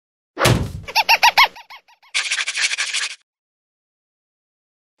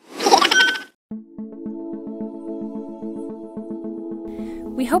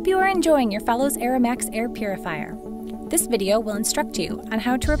We hope you are enjoying your Fellows AeraMax air purifier. This video will instruct you on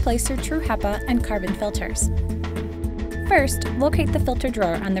how to replace your true HEPA and carbon filters. First, locate the filter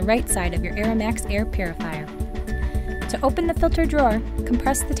drawer on the right side of your AeraMax air purifier. To open the filter drawer,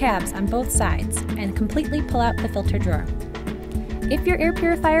 compress the tabs on both sides and completely pull out the filter drawer. If your air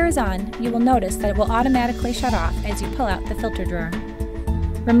purifier is on, you will notice that it will automatically shut off as you pull out the filter drawer.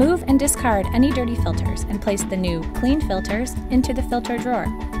 Remove and discard any dirty filters and place the new, clean filters into the filter drawer.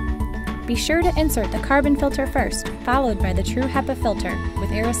 Be sure to insert the carbon filter first, followed by the true HEPA filter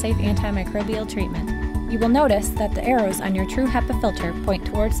with AeraSafe antimicrobial treatment. You will notice that the arrows on your true HEPA filter point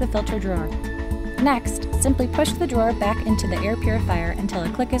towards the filter drawer. Next, simply push the drawer back into the air purifier until a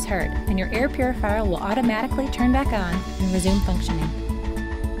click is heard, and your air purifier will automatically turn back on and resume functioning.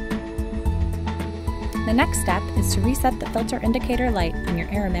 The next step is to reset the filter indicator light on your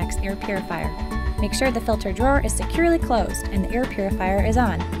AeraMax air purifier. Make sure the filter drawer is securely closed and the air purifier is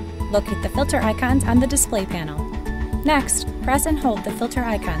on. Locate the filter icons on the display panel. Next, press and hold the filter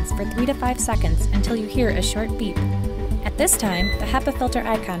icons for 3 to 5 seconds until you hear a short beep. At this time, the HEPA filter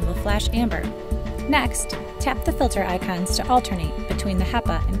icon will flash amber. Next, tap the filter icons to alternate between the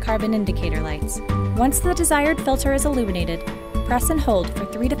HEPA and carbon indicator lights. Once the desired filter is illuminated, press and hold for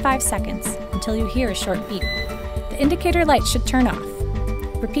 3 to 5 seconds until you hear a short beep. The indicator light should turn off.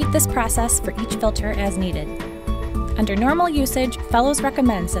 Repeat this process for each filter as needed. Under normal usage, Fellows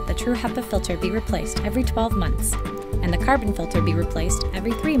recommends that the true HEPA filter be replaced every 12 months, and the carbon filter be replaced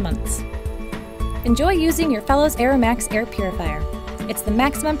every 3 months. Enjoy using your Fellows AeraMax air purifier. It's the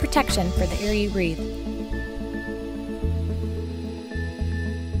maximum protection for the air you breathe.